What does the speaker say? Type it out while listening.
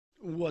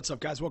What's up,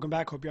 guys? Welcome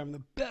back. Hope you're having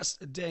the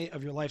best day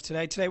of your life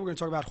today. Today, we're going to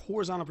talk about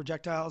horizontal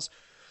projectiles,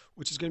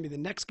 which is going to be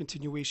the next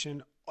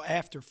continuation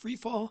after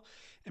freefall.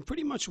 And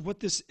pretty much what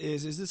this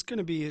is this going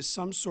to be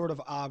some sort of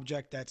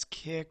object that's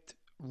kicked,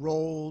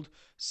 rolled,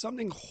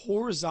 something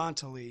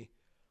horizontally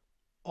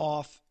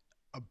off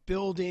a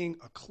building,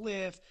 a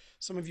cliff.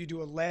 Some of you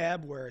do a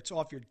lab where it's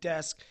off your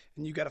desk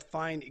and you got to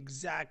find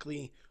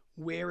exactly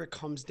where it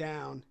comes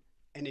down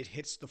and it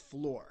hits the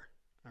floor.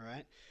 All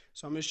right,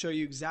 so I'm going to show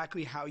you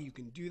exactly how you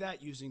can do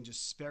that using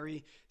just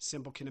very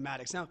simple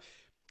kinematics. Now,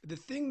 the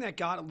thing that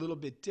got a little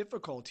bit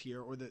difficult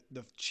here, or the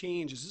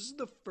change, is this is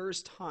the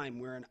first time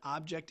where an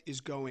object is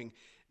going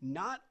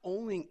not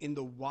only in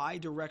the Y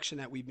direction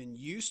that we've been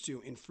used to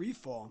in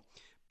freefall,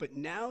 but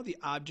now the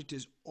object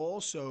is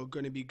also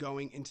going to be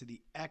going into the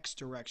X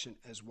direction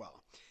as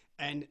well.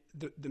 And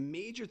the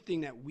major thing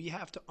that we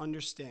have to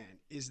understand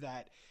is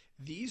that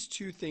these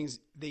two things,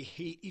 they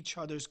hate each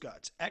other's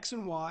guts. X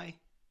and Y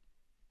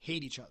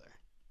hate each other.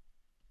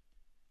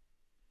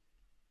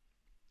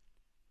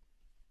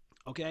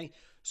 Okay,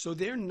 so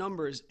their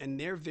numbers and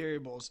their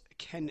variables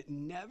can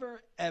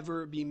never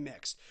ever be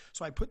mixed.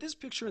 So I put this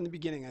picture in the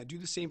beginning. I do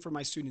the same for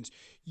my students.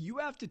 You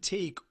have to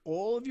take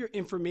all of your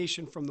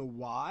information from the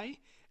Y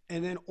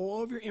and then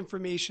all of your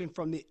information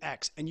from the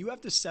X, and you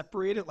have to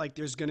separate it like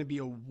there's going to be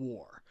a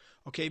war.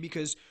 Okay,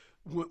 because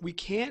we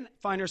can't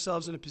find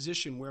ourselves in a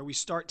position where we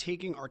start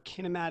taking our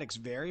kinematics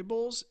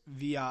variables,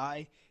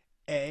 VI,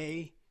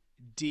 A,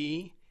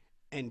 D,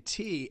 and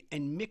T,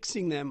 and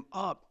mixing them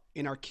up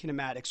in our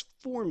kinematics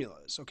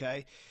formulas,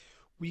 okay?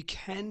 We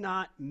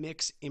cannot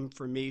mix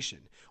information.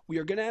 We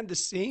are going to have the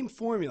same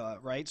formula,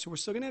 right? So we're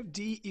still going to have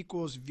D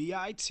equals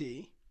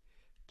VIT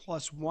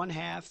plus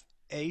 1/2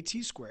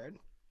 AT squared.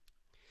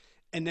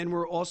 And then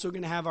we're also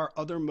going to have our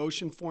other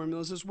motion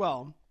formulas as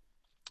well,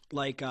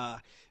 like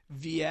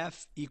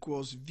VF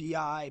equals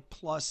VI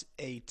plus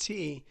AT,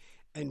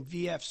 and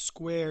VF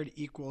squared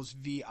equals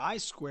VI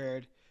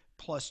squared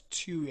plus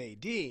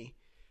 2AD,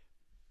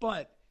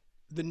 but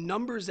the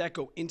numbers that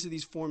go into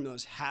these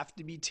formulas have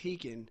to be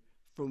taken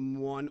from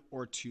one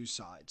or two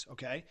sides,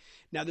 okay?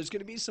 Now, there's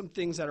going to be some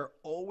things that are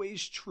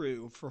always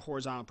true for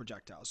horizontal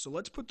projectiles. So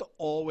let's put the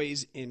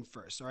always in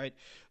first, all right?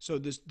 So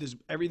this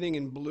everything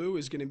in blue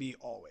is going to be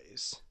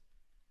always.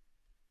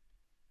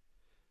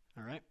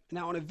 All right?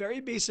 Now, on a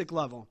very basic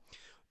level,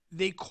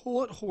 they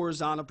call it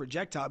horizontal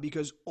projectile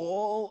because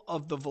all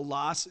of the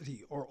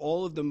velocity or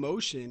all of the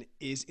motion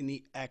is in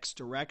the X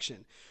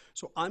direction.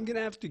 So I'm going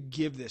to have to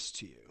give this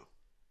to you.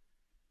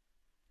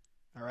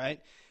 All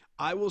right?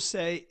 I will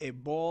say a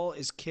ball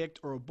is kicked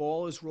or a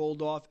ball is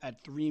rolled off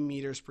at 3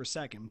 meters per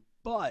second.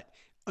 But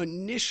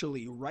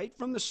initially, right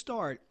from the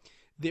start,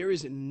 there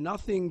is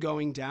nothing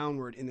going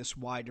downward in this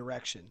Y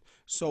direction.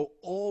 So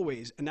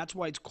always, and that's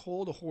why it's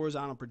called a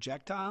horizontal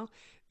projectile,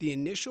 the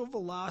initial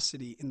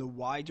velocity in the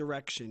Y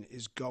direction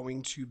is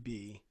going to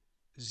be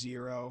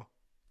 0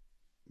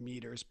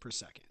 meters per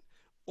second.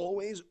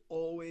 Always,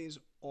 always,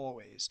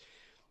 always.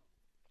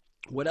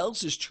 What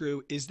else is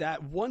true is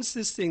that once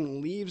this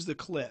thing leaves the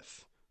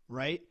cliff,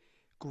 right,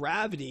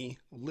 gravity,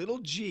 little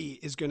g,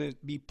 is going to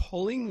be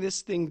pulling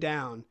this thing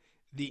down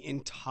the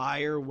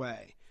entire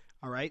way.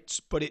 All right,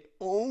 but it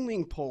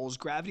only pulls,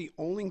 gravity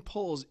only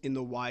pulls in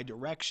the Y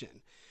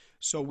direction.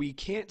 So we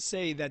can't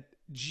say that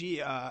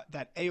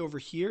that A over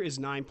here is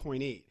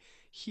 9.8.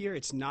 Here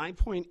it's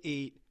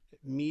 9.8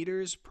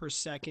 meters per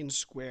second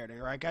squared.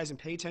 All right, guys, and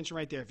pay attention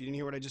right there if you didn't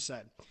hear what I just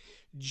said.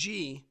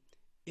 G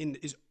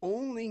is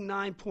only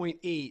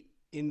 9.8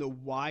 in the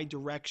Y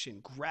direction.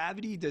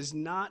 Gravity does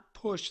not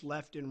push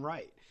left and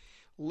right.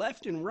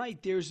 Left and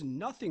right, there's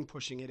nothing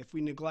pushing it if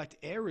we neglect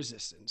air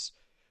resistance.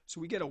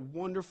 So we get a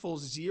wonderful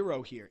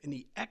 0 here. In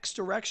the X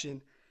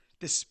direction,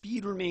 the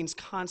speed remains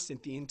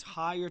constant the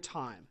entire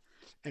time.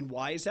 And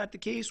why is that the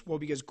case? Well,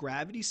 because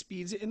gravity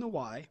speeds it in the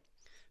Y,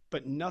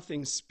 but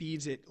nothing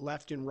speeds it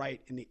left and right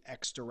in the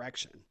X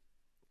direction.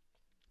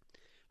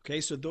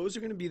 Okay, so those are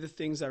going to be the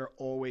things that are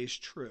always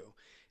true.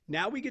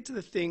 Now we get to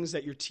the things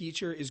that your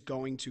teacher is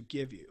going to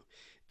give you.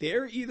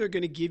 They're either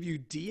going to give you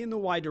D in the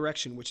Y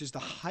direction, which is the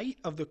height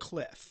of the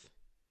cliff.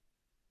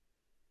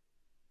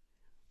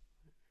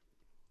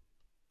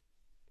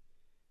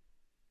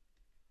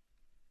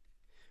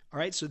 All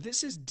right, so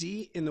this is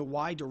D in the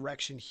Y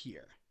direction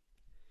here.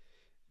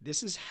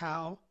 This is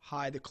how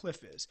high the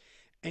cliff is.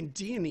 And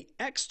D in the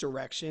X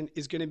direction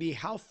is going to be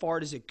how far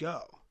does it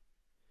go?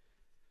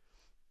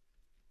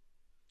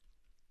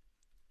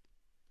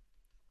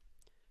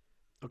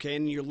 Okay,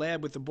 in your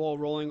lab with the ball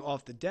rolling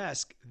off the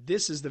desk,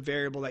 this is the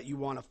variable that you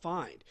want to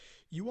find.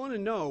 You want to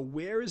know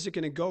where is it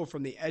going to go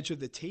from the edge of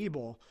the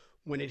table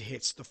when it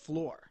hits the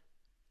floor.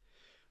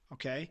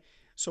 Okay,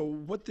 so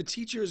what the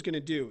teacher is going to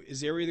do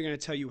is they're either going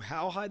to tell you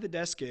how high the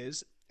desk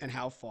is and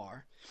how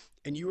far,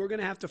 and you are going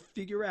to have to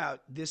figure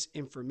out this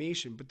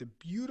information. But the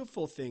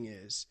beautiful thing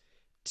is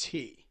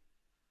T.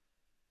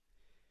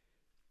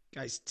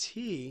 Guys,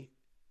 T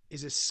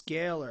is a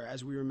scalar,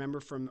 as we remember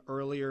from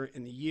earlier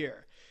in the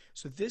year.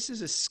 So this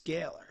is a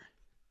scalar.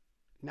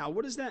 Now,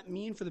 what does that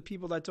mean for the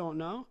people that don't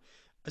know?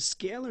 A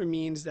scalar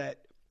means that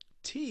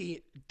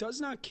t does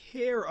not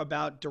care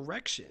about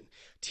direction.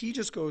 T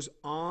just goes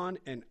on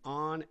and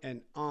on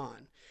and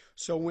on.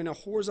 So when a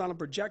horizontal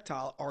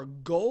projectile, our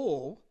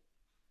goal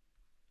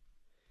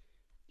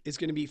is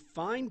going to be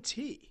find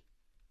t,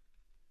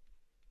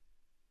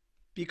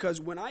 because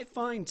when I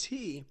find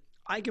t,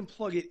 I can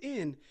plug it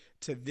in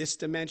to this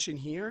dimension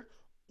here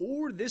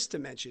or this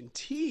dimension.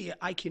 T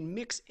I can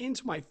mix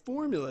into my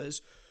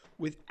formulas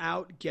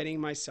without getting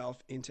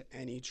myself into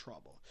any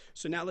trouble.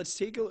 So now let's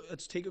take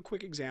a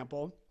quick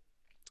example,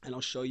 and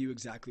I'll show you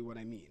exactly what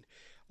I mean.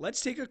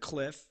 Let's take a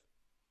cliff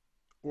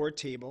or a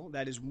table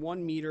that is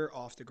 1 meter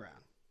off the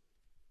ground.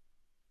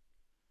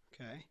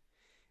 Okay?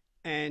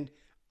 And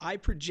I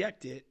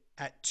project it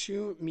at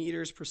 2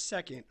 meters per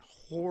second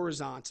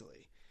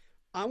horizontally.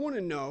 I want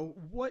to know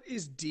what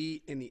is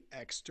d in the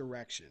x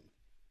direction.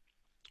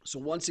 So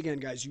once again,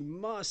 guys, you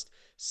must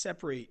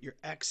separate your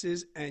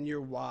x's and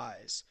your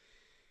y's.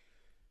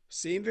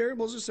 Same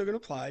variables are still going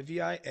to apply,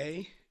 vi,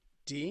 a,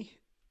 d,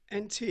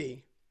 and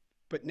t.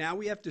 But now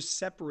we have to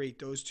separate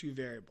those two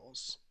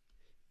variables.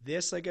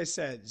 This, like I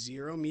said,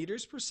 0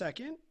 meters per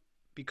second,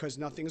 because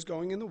nothing's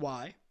going in the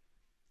y,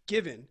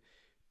 given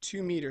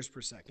 2 meters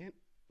per second.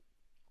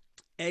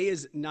 A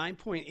is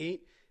 9.8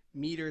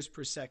 meters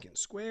per second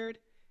squared.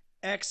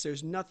 X,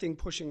 there's nothing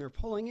pushing or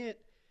pulling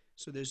it,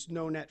 so there's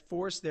no net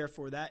force,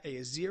 therefore that A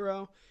is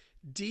 0.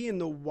 D in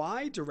the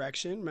y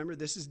direction, remember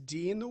this is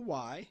D in the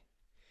y,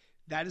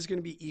 that is going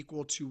to be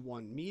equal to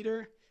 1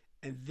 meter,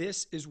 and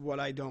this is what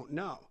I don't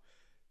know.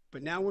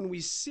 But now when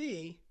we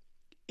see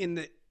in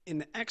the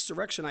x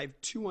direction, I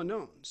have 2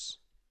 unknowns.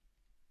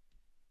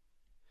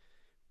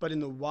 But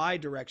in the y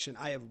direction,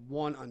 I have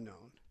 1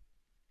 unknown.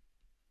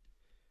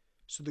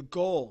 So the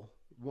goal,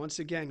 once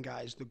again,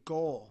 guys, the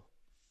goal,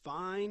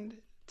 find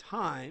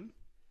time.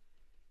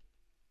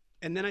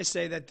 And then I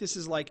say that this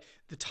is like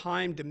the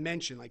time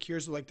dimension. Like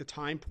here's like the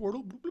time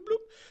portal. Bloop, bloop, bloop.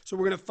 So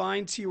we're going to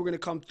find t. We're going to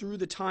come through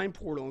the time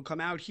portal and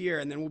come out here,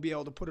 and then we'll be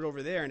able to put it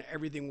over there, and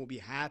everything will be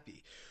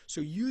happy.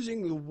 So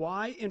using the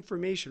y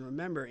information,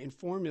 remember in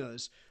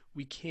formulas,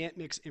 we can't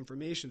mix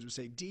informations. We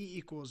say d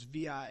equals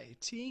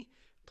VIT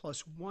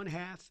plus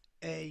 1/2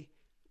 a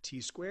t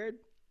squared.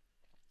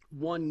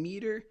 1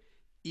 meter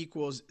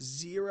equals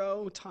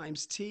 0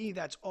 times t.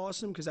 That's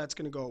awesome because that's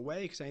going to go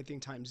away because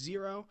anything times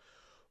 0.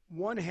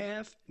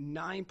 1/2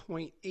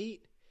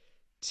 9.8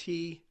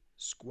 t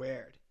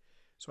squared.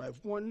 So I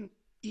have 1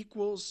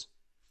 equals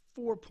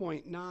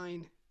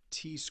 4.9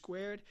 t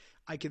squared.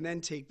 I can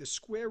then take the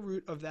square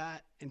root of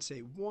that and say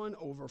 1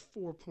 over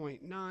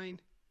 4.9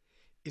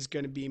 is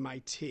going to be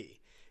my t.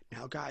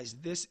 Now guys,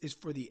 this is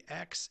for the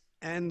x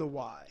and the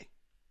y.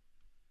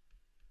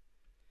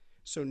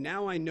 So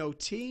now I know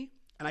t,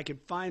 and I can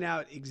find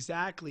out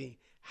exactly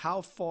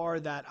how far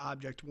that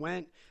object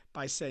went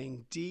by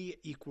saying d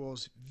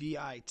equals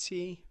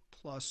VIT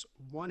plus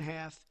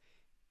 1/2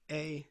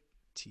 a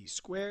t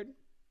squared.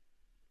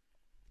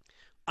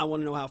 I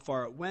want to know how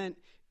far it went.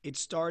 It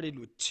started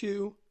with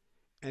 2,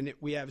 and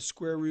we have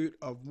square root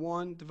of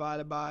 1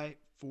 divided by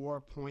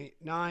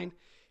 4.9.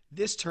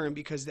 This term,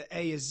 because the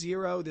a is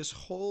 0, this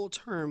whole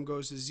term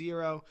goes to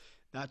 0.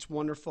 That's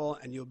wonderful,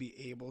 and you'll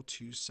be able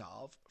to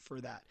solve for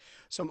that.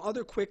 Some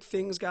other quick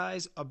things,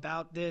 guys,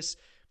 about this.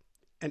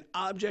 An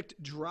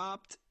object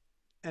dropped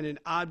and an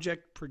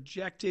object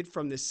projected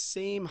from the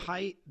same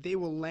height, they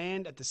will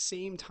land at the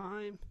same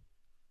time.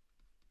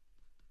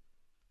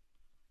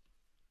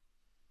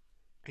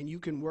 And you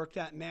can work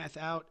that math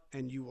out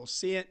and you will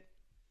see it.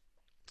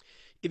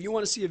 If you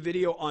want to see a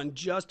video on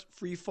just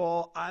free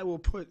fall, I will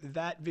put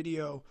that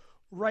video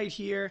right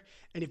here.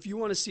 And if you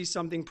want to see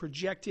something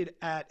projected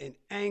at an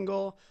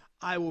angle,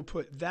 I will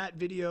put that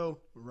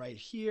video right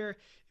here.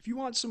 If you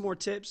want some more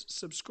tips,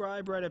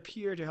 subscribe right up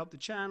here to help the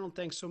channel.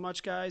 Thanks so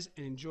much, guys,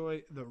 and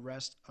enjoy the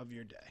rest of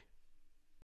your day.